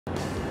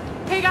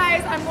Hey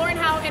guys, I'm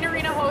Howe,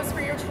 in-arena host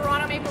for your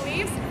Toronto Maple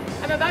Leafs.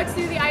 I'm about to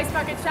do the Ice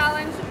Bucket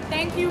Challenge.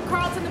 Thank you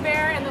Carlton the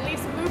Bear and the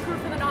Leafs Blue Crew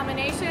for the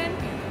nomination,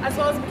 as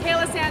well as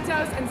Michaela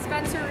Santos and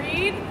Spencer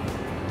Reed.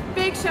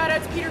 Big shout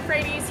out to Peter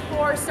Frates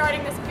for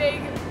starting this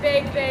big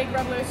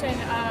revolution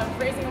of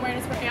raising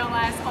awareness for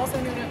ALS, also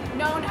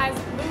known as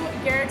Lou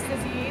Gehrig's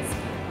disease.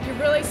 You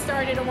really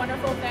started a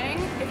wonderful thing.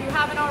 If you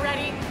haven't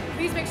already,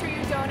 please make sure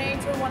you donate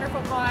to a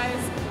wonderful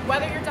cause,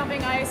 whether you're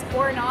dumping ice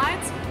or not.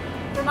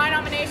 For my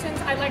nominations,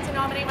 I'd like to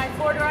nominate my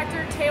floor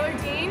director, Taylor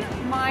Dean,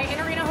 my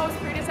in-arena host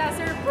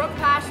predecessor, Brooke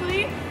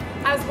Pashley,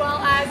 as well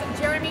as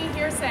Jeremy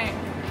Hearsay.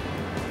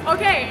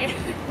 Okay,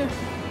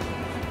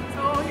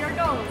 so here it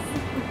goes.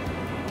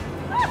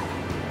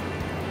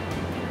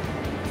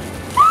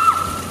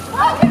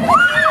 Oh,